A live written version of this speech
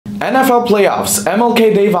NFL playoffs,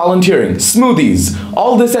 MLK Day volunteering, smoothies,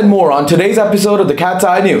 all this and more on today's episode of the Cat's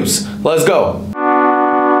Eye News. Let's go!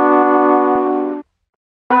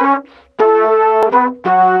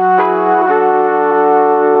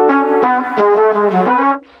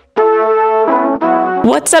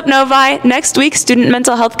 What's up, Novi? Next week, Student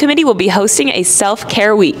Mental Health Committee will be hosting a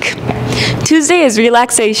self-care week. Tuesday is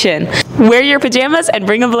relaxation. Wear your pajamas and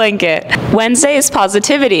bring a blanket. Wednesday is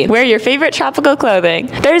positivity. Wear your favorite tropical clothing.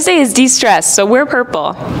 Thursday is de-stress, so wear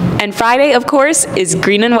purple. And Friday, of course, is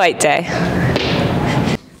green and white day.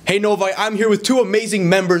 Hey Novi, I'm here with two amazing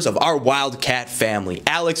members of our Wildcat family,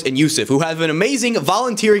 Alex and Yusuf, who have an amazing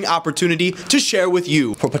volunteering opportunity to share with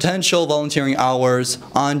you. For potential volunteering hours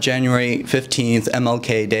on January 15th,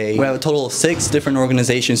 MLK Day, we have a total of 6 different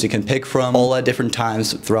organizations you can pick from, all at different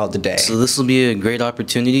times throughout the day. So this will be a great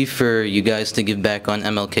opportunity for you guys to give back on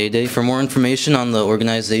MLK Day. For more information on the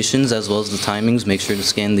organizations as well as the timings, make sure to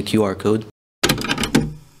scan the QR code.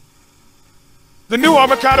 The new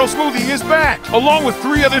avocado smoothie is back, along with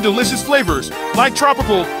 3 other delicious flavors, like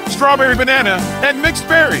tropical, strawberry banana, and mixed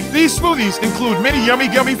berry. These smoothies include many yummy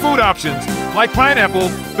gummy food options, like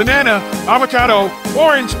pineapple, banana, avocado,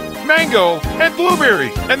 orange, mango, and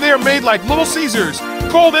blueberry. And they are made like Little Caesars,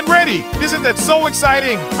 cold and ready. Isn't that so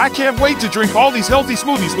exciting? I can't wait to drink all these healthy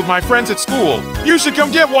smoothies with my friends at school. You should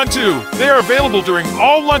come get one too. They are available during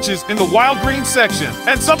all lunches in the wild green section.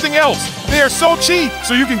 And something else, they are so cheap,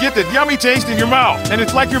 so you can get that yummy taste in your mouth, and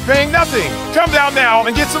it's like you're paying nothing. Come down now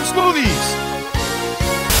and get some smoothies.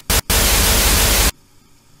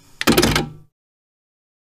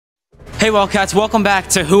 Hey Wildcats, welcome back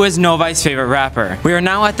to Who is Novi's Favorite Rapper. We are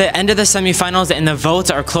now at the end of the semifinals and the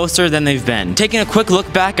votes are closer than they've been. Taking a quick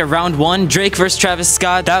look back at round 1, Drake versus Travis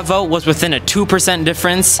Scott, that vote was within a 2%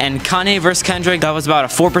 difference, and Kanye versus Kendrick, that was about a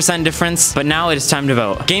 4% difference, but now it is time to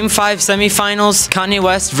vote. Game 5 semifinals, Kanye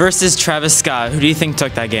West versus Travis Scott. Who do you think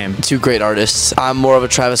took that game? 2 great artists. I'm more of a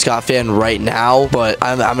Travis Scott fan right now, but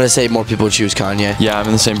I'm going to say more people choose Kanye. Yeah, I'm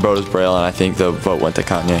in the same boat as Braille, and I think the vote went to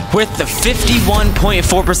Kanye. With the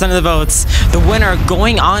 51.4% of the votes, the winner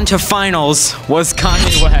going on to finals was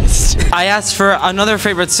Kanye West. I asked for another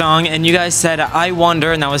favorite song, and you guys said I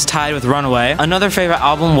Wonder, and that was tied with Runaway. Another favorite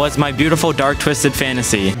album was My Beautiful Dark Twisted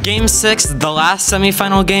Fantasy. Game 6, the last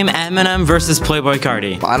semifinal game, Eminem versus Playboi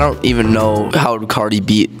Carti. I don't even know how Carti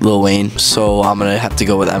beat Lil Wayne, so I'm going to have to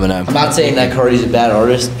go with Eminem. I'm not saying that Carti's a bad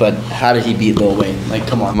artist, but how did he beat Lil Wayne? Like,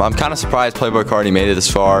 come on. I'm kind of surprised Playboi Carti made it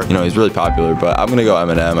this far. You know, he's really popular, but I'm going to go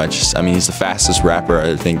Eminem. I mean, he's the fastest rapper,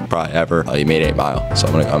 I think, probably ever. He made 8 Mile, so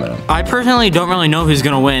I'm going to go Eminem. I personally don't really know who's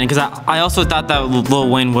going to win, because I also thought that Lil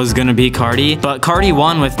Wayne was going to be Carti, but Carti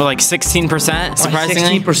won with like 16%,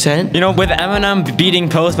 surprisingly. 16%? You know, with Eminem beating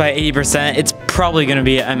Post by 80%, it's probably going to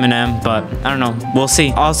be Eminem, but I don't know. We'll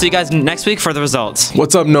see. I'll see you guys next week for the results.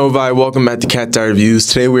 What's up, Novi? Welcome back to Cat's Eye Reviews.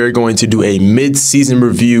 Today we are going to do a mid-season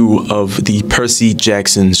review of the Percy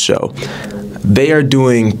Jackson show. They are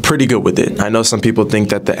doing pretty good with it. I know some people think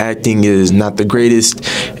that the acting is not the greatest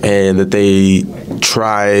and that they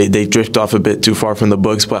drift off a bit too far from the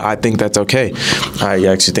books, but I think that's okay. I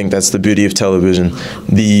actually think that's the beauty of television.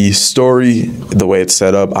 The story, the way it's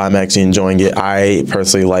set up, I'm actually enjoying it. I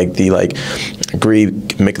personally like the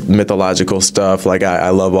Greek mythological stuff. Like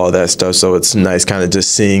I love all that stuff, so it's nice kind of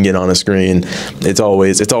just seeing it on a screen. It's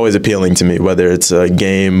always appealing to me, whether it's a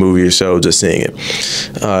game, movie, or show, just seeing it.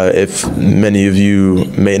 If many of you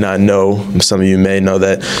may not know, some of you may know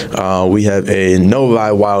that we have a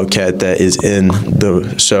Novi Wildcat that is in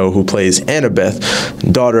the show who plays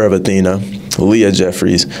Annabeth, daughter of Athena, Leah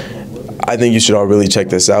Jeffries. I think you should all really check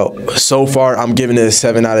this out. So far, I'm giving it a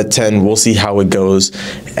 7 out of 10. We'll see how it goes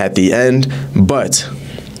at the end, but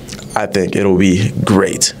I think it'll be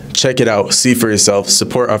great. Check it out, see for yourself,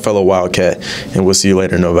 support our fellow Wildcat, and we'll see you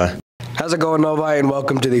later, Novi. How's it going, Novi, and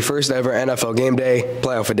welcome to the first ever NFL Game Day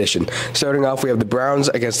Playoff Edition. Starting off, we have the Browns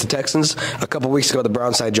against the Texans. A couple weeks ago, the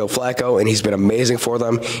Browns signed Joe Flacco, and he's been amazing for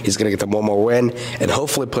them. He's going to get them one more win, and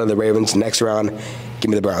hopefully play the Ravens next round. Give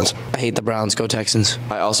me the Browns. I hate the Browns. Go Texans.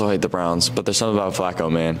 I also hate the Browns, but there's something about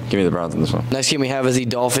Flacco, man. Give me the Browns in this one. Next game we have is the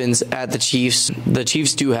Dolphins at the Chiefs. The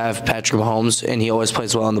Chiefs do have Patrick Mahomes, and he always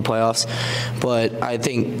plays well in the playoffs, but I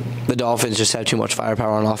think the Dolphins just have too much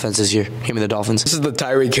firepower on offense this year. Give me the Dolphins. This is the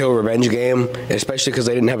Tyreek Hill revenge game, especially because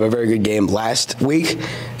they didn't have a very good game last week.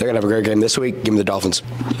 They're going to have a great game this week. Give me the Dolphins.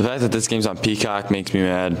 The fact that this game's on Peacock makes me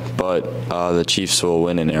mad, but the Chiefs will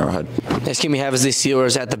win in Arrowhead. Next game we have is the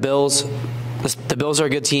Steelers at the Bills. The Bills are a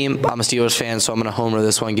good team. I'm a Steelers fan, so I'm going to homer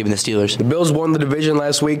this one, giving the Steelers. The Bills won the division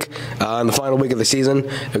last week in the final week of the season.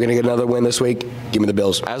 They're going to get another win this week. Give me the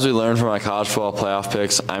Bills. As we learned from my college football playoff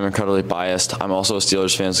picks, I'm incredibly biased. I'm also a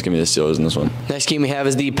Steelers fan, so give me the Steelers in this one. Next game we have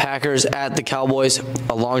is the Packers at the Cowboys,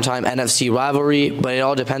 a long-time NFC rivalry, but it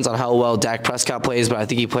all depends on how well Dak Prescott plays, but I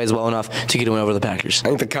think he plays well enough to get a win over the Packers. I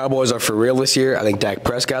think the Cowboys are for real this year. I think Dak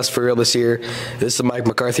Prescott's for real this year. This is a Mike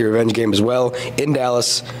McCarthy revenge game as well in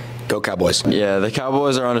Dallas. Go Cowboys. Yeah, the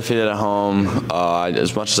Cowboys are undefeated at home.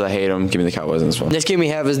 As much as I hate them, give me the Cowboys in this one. Next game we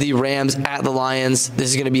have is the Rams at the Lions. This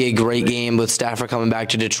is going to be a great game with Stafford coming back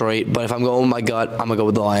to Detroit, but if I'm going with my gut, I'm going to go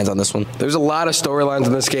with the Lions on this one. There's a lot of storylines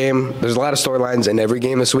in this game. There's a lot of storylines in every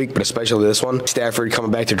game this week, but especially this one. Stafford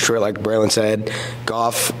coming back to Detroit, like Braylon said.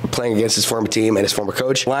 Goff playing against his former team and his former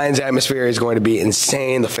coach. Lions atmosphere is going to be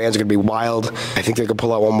insane. The fans are going to be wild. I think they can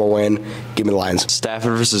pull out one more win. Give me the Lions.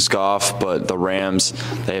 Stafford versus Goff, but the Rams,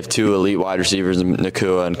 they have two elite wide receivers,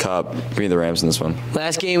 Nakua and Kupp. Give me the Rams in this one.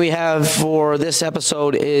 Last game we have for this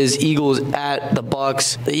episode is Eagles at the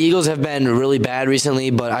Bucks. The Eagles have been really bad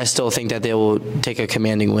recently, but I still think that they will take a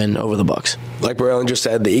commanding win over the Bucks. Like Braylon just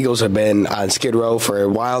said, the Eagles have been on Skid Row for a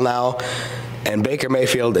while now, and Baker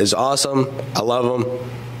Mayfield is awesome. I love him.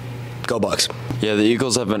 Go Bucks. Yeah, the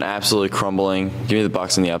Eagles have been absolutely crumbling. Give me the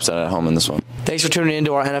Bucks in the upset at home in this one. Thanks for tuning in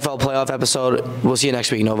to our NFL playoff episode. We'll see you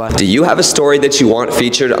next week, Nova. Do you have a story that you want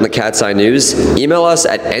featured on the Cat's Eye News? Email us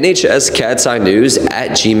at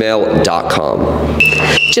nhscatseyenews@gmail.com.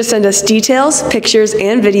 Just send us details, pictures,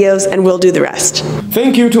 and videos, and we'll do the rest.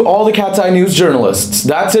 Thank you to all the Cat's Eye News journalists.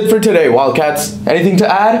 That's it for today, Wildcats. Anything to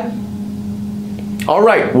add? All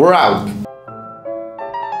right, we're out.